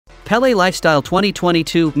Pele Lifestyle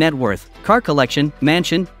 2022 Net worth, car collection,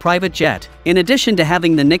 mansion, private jet. In addition to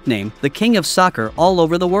having the nickname, the King of Soccer all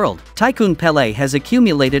over the world, Tycoon Pele has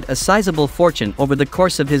accumulated a sizable fortune over the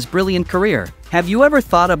course of his brilliant career. Have you ever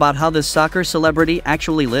thought about how this soccer celebrity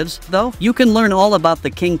actually lives, though? You can learn all about the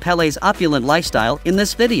King Pele's opulent lifestyle in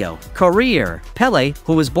this video. Career. Pele,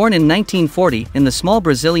 who was born in 1940 in the small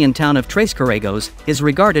Brazilian town of Três Carregos, is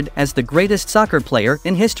regarded as the greatest soccer player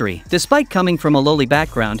in history. Despite coming from a lowly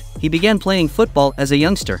background, he began playing football as a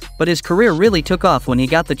youngster, but his career really took off when he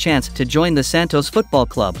got the chance to join the Santos Football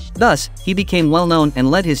Club. Thus, he became well known and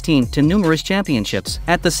led his team to numerous championships.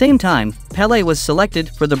 At the same time, Pele was selected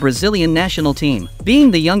for the Brazilian national team,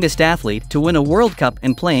 being the youngest athlete to win a World Cup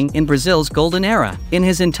and playing in Brazil's golden era. In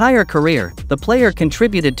his entire career, the player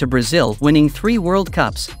contributed to Brazil winning 3 World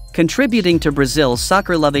Cups, contributing to Brazil's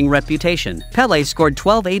soccer-loving reputation. Pele scored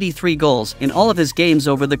 1,283 goals in all of his games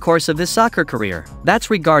over the course of his soccer career. That's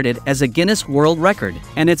regarded as a Guinness World Record,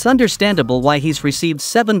 and it's understandable why he's received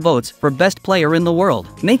 7 votes for Best Player in the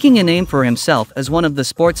World, making a name for himself as one of the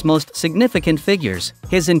sport's most significant figures.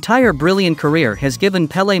 His entire brilliant career has given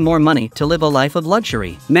Pele more money to live a life of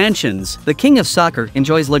luxury. Mansions. The King of Soccer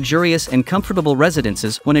enjoys luxurious and comfortable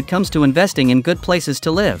residences when it comes to investing in good places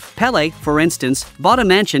to live. Pele, for instance, bought a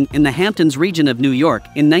mansion in the Hamptons region of New York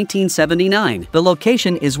in 1979. The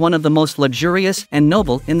location is one of the most luxurious and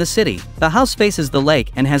noble in the city. The house faces the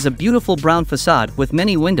lake and has a beautiful brown facade with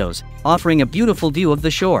many windows, offering a beautiful view of the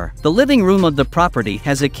shore. The living room of the property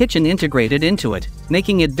has a kitchen integrated into it,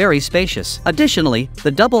 making it very spacious. Additionally, the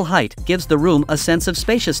double height gives the room a sense of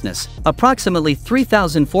spaciousness. Approximately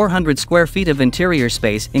 3,400 square feet of interior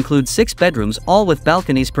space includes 6 bedrooms, all with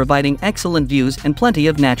balconies providing excellent views and plenty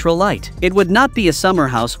of natural light. It would not be a summer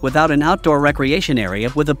house without an outdoor recreation area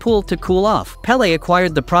with a pool to cool off. Pele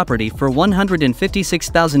acquired the property for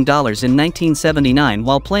 $156,000 in 1979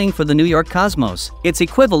 while playing for the New York Cosmos. It's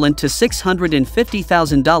equivalent to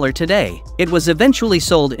 $650,000 today. It was eventually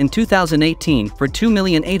sold in 2018 for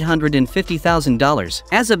 $2,850,000.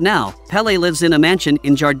 As of now, Pele lives in a mansion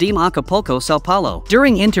in Jardim Acapulco, São Paulo.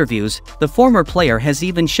 During interviews, the former player has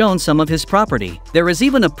even shown some of his property. There is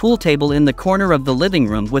even a pool table in the corner of the living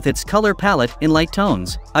room with its color palette in light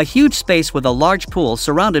tones. A huge space with a large pool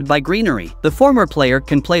surrounded by greenery. The former player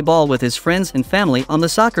can play ball with his friends and family on the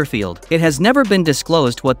soccer field. It has never been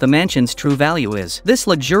disclosed what the mansion's true value is. This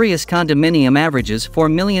luxurious condominium averages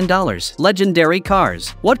 $4 million. Legendary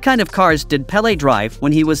cars. What kind of cars did Pele drive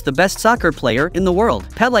when he was the best soccer player in the world?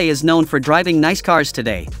 Pele is known for driving nice cars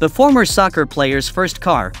today. The former soccer player's first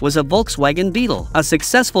car was a Volkswagen Beetle, a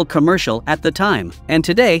successful commercial at the time, and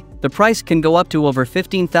today, the price can go up to over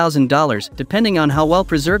 $15,000 depending on how well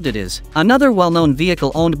preserved it is. Another well-known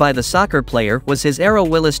vehicle owned by the soccer player was his Aero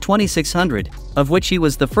Willis 2600, of which he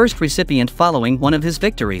was the first recipient following one of his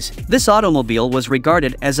victories. This automobile was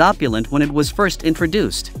regarded as opulent when it was first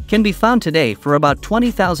introduced. Can be found today for about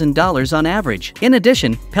 $20,000 on average. In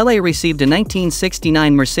addition, Pele received a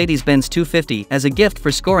 1969 Mercedes-Benz 250 as a gift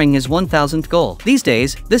for scoring his 1,000th goal. These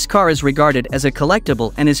days, this car is regarded as a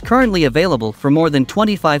collectible and is currently available for more than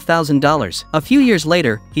 $25,000. A few years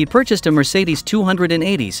later, he purchased a Mercedes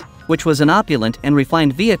 280s, which was an opulent and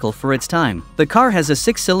refined vehicle for its time. The car has a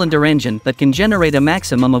 6-cylinder engine that can generate a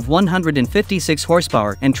maximum of 156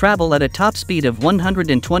 horsepower and travel at a top speed of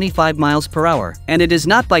 125 miles per hour. And it is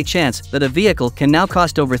not by chance that a vehicle can now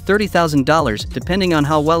cost over $30,000 depending on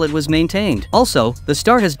how well it was maintained. Also, the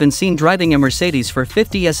star has been seen driving a Mercedes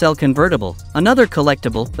 450 SL convertible, another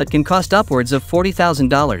collectible that can cost upwards of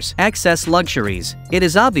 $40,000. Access luxuries. It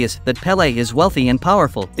is obvious that Pele is wealthy and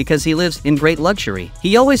powerful because he lives in great luxury.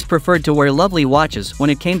 He always preferred to wear lovely watches when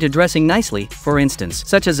it came to dressing nicely, for instance,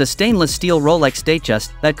 such as a stainless steel Rolex Datejust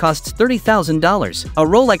that costs $30,000, a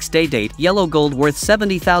Rolex Day-Date yellow gold worth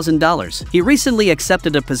 $70,000. He recently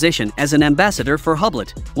accepted a position as an ambassador for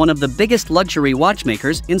Hublot, one of the biggest luxury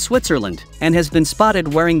watchmakers in Switzerland, and has been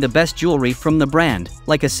spotted wearing the best jewelry from the brand,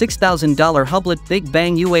 like a $6,000 Hublot Big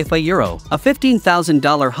Bang UEFA Euro, a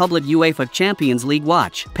 $15,000 Hublot UEFA Champions League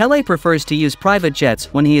watch. Pele prefers to use private jets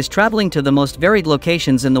when he is traveling to the most varied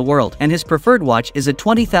locations in the world, and his preferred watch is a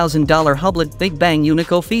 $20,000 Hublot Big Bang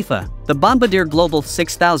Unico FIFA. The Bombardier Global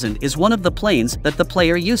 6000 is one of the planes that the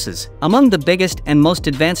player uses. Among the biggest and most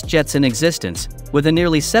advanced jets in existence, with a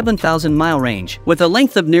nearly 7,000-mile range. With a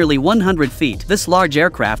length of nearly 100 feet, this large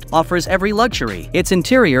aircraft offers every luxury. Its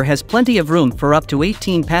interior has plenty of room for up to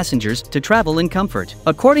 18 passengers to travel in comfort.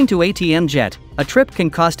 According to ATM Jet, a trip can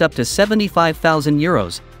cost up to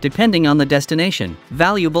 €75,000, depending on the destination.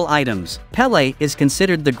 Valuable items. Pele is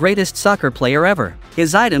considered the greatest soccer player ever.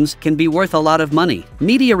 His items can be worth a lot of money.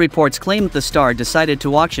 Media reports claim the star decided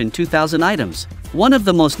to auction 2,000 items. One of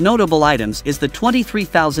the most notable items is the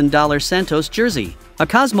 $23,000 Santos jersey, a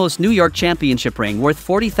Cosmos New York Championship ring worth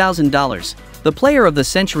 $40,000. The Player of the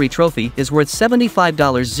Century trophy is worth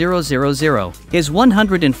 $75,000. His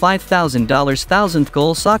 $105,000 1,000th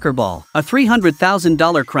goal soccer ball. A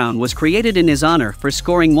 $300,000 crown was created in his honor for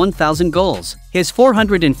scoring 1,000 goals. His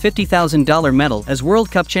 $450,000 medal as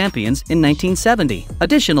World Cup champions in 1970.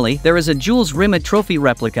 Additionally, there is a Jules Rimet trophy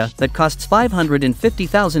replica that costs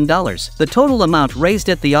 $550,000. The total amount raised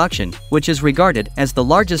at the auction, which is regarded as the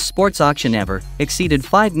largest sports auction ever, exceeded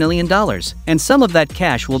 $5 million, and some of that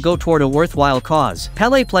cash will go toward a worthwhile cause.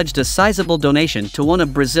 Pele pledged a sizable donation to one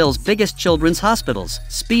of Brazil's biggest children's hospitals,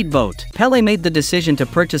 Speedboat. Pele made the decision to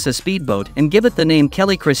purchase a speedboat and give it the name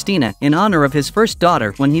Kelly Cristina in honor of his first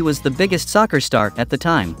daughter when he was the biggest soccer star at the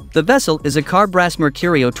time. The vessel is a Carbras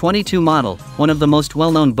Mercurio 22 model, one of the most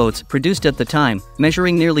well-known boats produced at the time,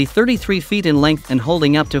 measuring nearly 33 feet in length and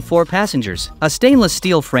holding up to 4 passengers. A stainless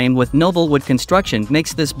steel frame with noble wood construction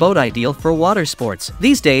makes this boat ideal for water sports.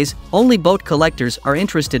 These days, only boat collectors are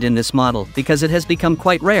interested in this model because it has become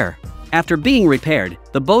quite rare. After being repaired,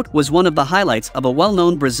 the boat was one of the highlights of a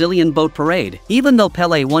well-known Brazilian boat parade. Even though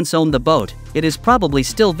Pele once owned the boat, it is probably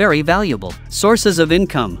still very valuable. Sources of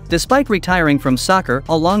income. Despite retiring from soccer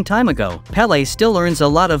a long time ago, Pele still earns a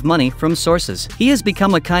lot of money from sources. He has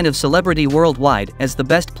become a kind of celebrity worldwide as the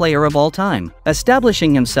best player of all time,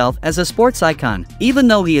 establishing himself as a sports icon. Even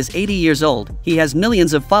though he is 80 years old, he has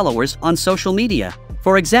millions of followers on social media.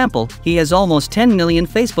 For example, he has almost 10 million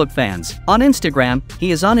Facebook fans. On Instagram, he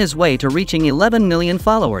is on his way to reaching 11 million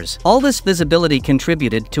followers. All this visibility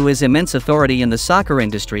contributed to his immense authority in the soccer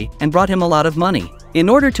industry and brought him a lot of money. In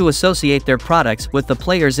order to associate their products with the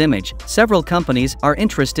player's image, several companies are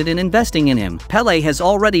interested in investing in him. Pele has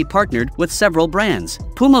already partnered with several brands.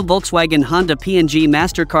 Puma, Volkswagen, Honda, P&G,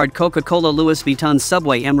 MasterCard, Coca-Cola, Louis Vuitton,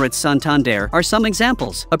 Subway, Emirates, Santander are some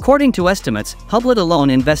examples. According to estimates, Hublet alone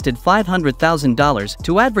invested $500,000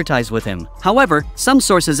 to advertise with him. However, some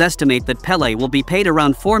sources estimate that Pele will be paid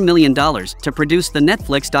around $4 million to produce the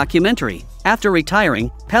Netflix documentary. After retiring,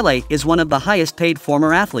 Pele is one of the highest-paid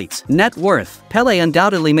former athletes. Net worth. Pele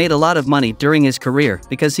undoubtedly made a lot of money during his career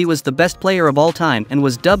because he was the best player of all time and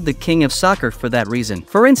was dubbed the king of soccer for that reason.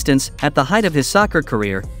 For instance, at the height of his soccer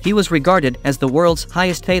career, he was regarded as the world's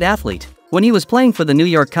highest-paid athlete. When he was playing for the New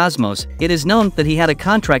York Cosmos, it is known that he had a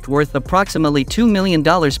contract worth approximately $2 million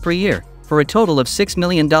per year, for a total of $6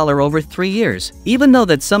 million over 3 years. Even though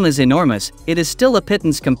that sum is enormous, it is still a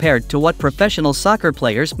pittance compared to what professional soccer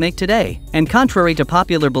players make today. And contrary to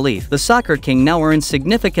popular belief, the soccer king now earns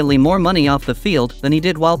significantly more money off the field than he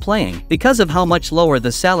did while playing, because of how much lower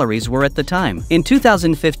the salaries were at the time. In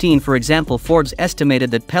 2015, for example, Forbes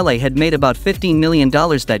estimated that Pele had made about $15 million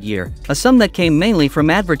that year, a sum that came mainly from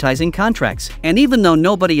advertising contracts. And even though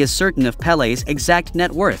nobody is certain of Pele's exact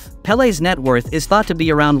net worth, Pele's net worth is thought to be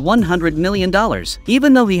around $100 million.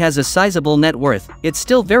 Even though he has a sizable net worth, it's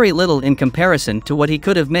still very little in comparison to what he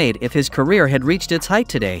could have made if his career had reached its height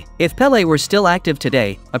today. If Pele were still active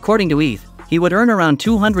today, according to ETH, he would earn around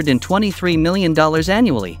 $223 million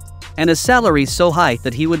annually, and a salary so high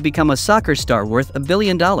that he would become a soccer star worth $1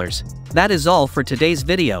 billion. That is all for today's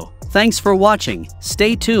video. Thanks for watching.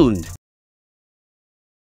 Stay tuned.